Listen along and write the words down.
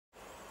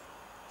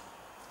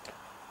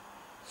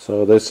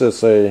So this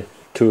is a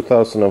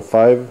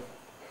 2005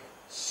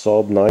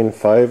 Saab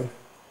 9.5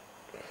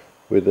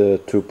 with a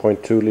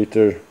 2.2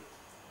 liter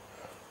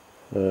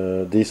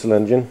diesel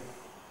engine,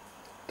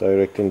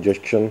 direct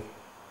injection,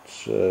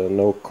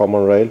 no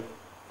common rail,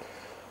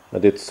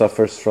 and it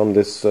suffers from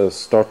this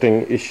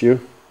starting issue.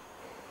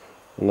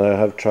 And I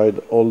have tried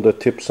all the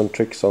tips and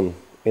tricks on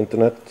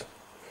internet,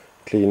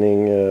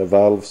 cleaning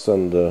valves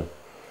and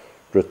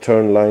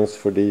return lines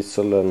for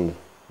diesel, and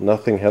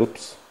nothing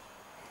helps.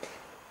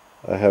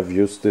 I have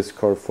used this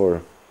car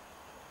for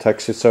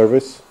taxi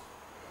service,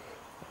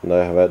 and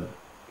I have had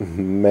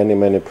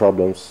many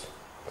problems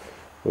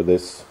with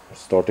this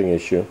starting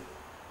issue.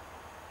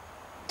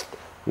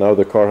 Now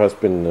the car has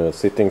been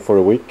sitting for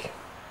a week,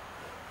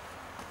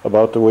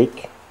 about a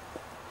week,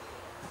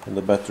 and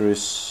the battery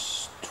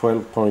is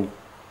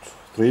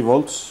 12.3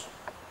 volts.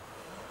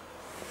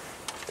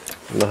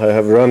 And I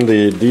have run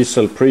the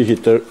diesel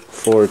preheater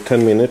for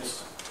 10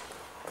 minutes,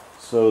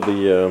 so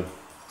the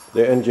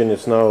engine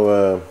is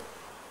now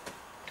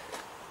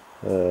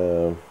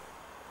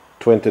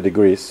 20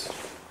 degrees.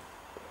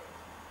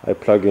 I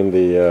plug in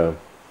the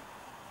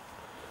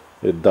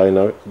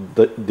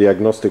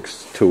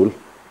diagnostics tool,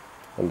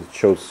 and it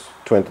shows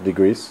 20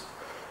 degrees.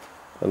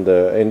 And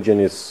the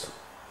engine is,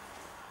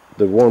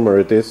 the warmer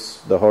it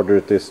is, the harder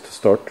it is to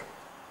start.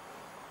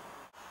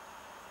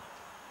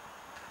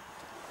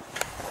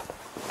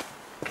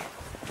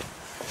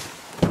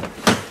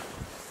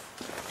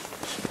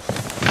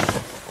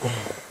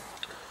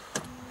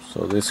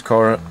 So this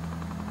car,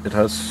 it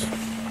has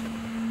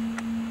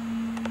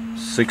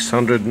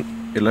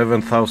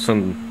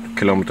 611,000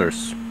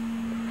 kilometers,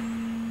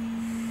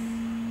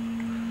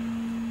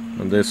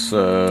 and this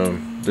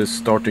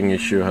starting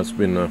issue has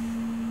been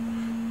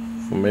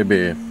for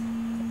maybe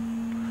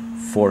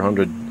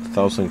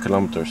 400,000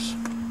 kilometers.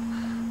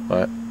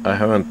 But I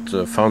haven't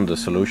found the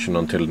solution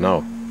until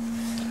now.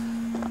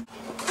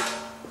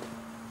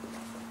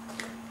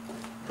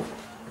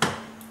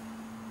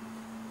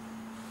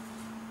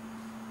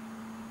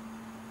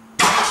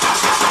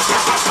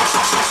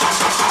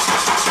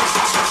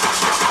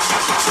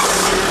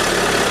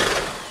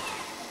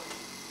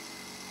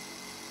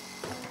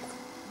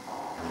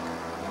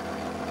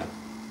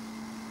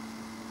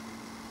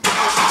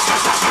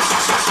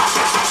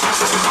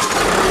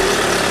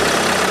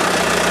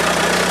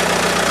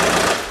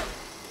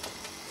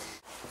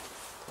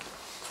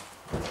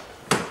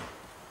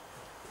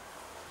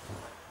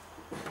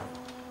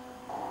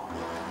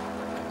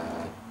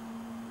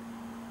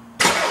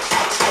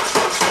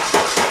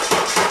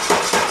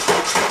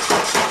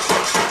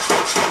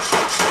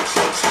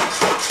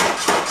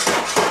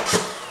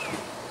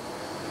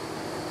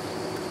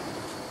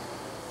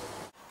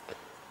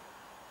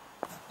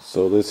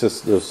 So this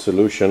is the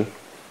solution.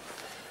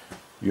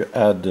 You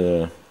add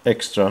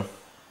extra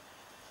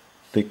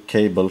thick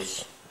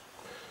cables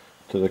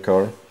to the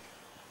car,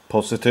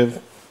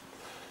 positive,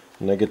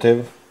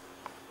 negative,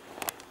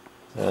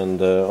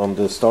 and on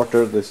the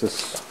starter, this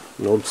is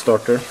an old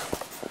starter,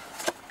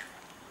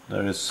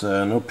 there is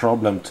no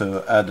problem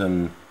to add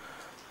an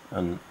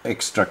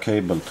extra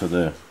cable to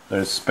there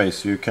is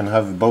space. You can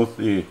have both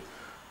the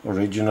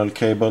original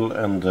cable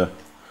and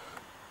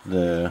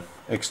the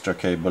extra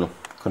cable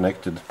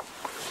connected.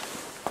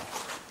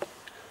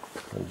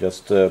 And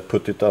just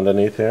put it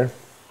underneath here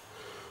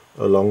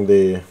along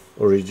the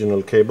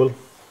original cable,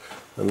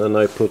 and then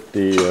I put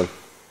the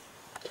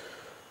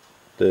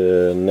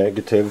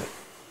negative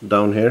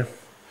down here.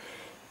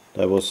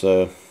 There was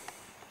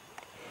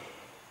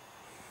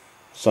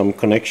some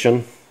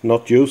connection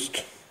not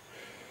used.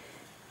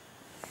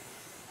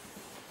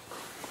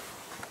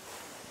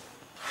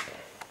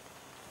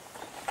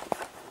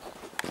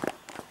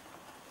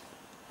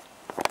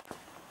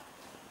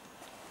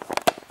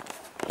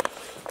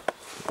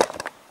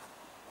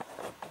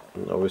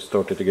 Now we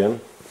start it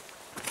again.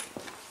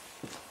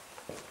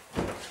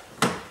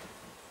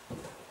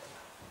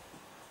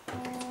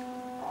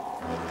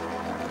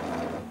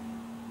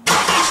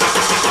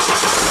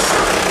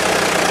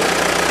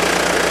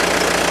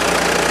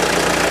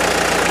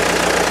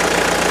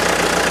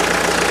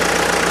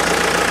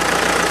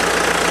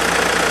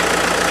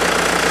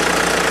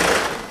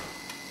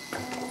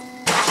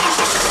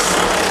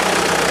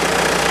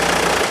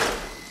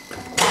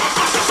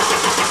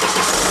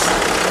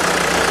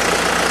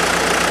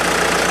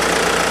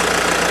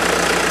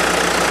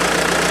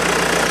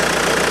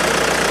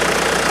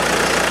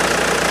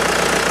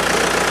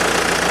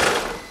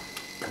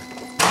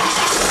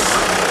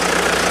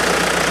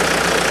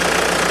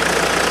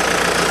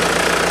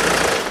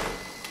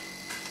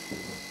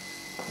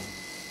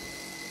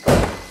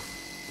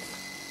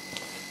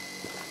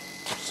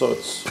 So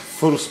it's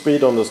full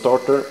speed on the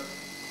starter,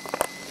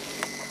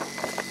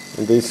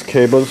 and these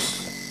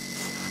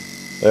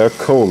cables, they are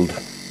cold.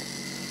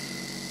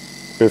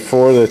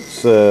 Before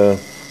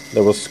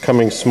there was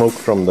coming smoke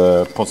from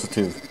the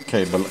positive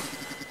cable,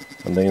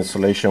 and the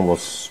insulation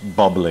was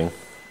bubbling.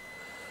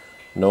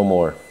 No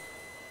more.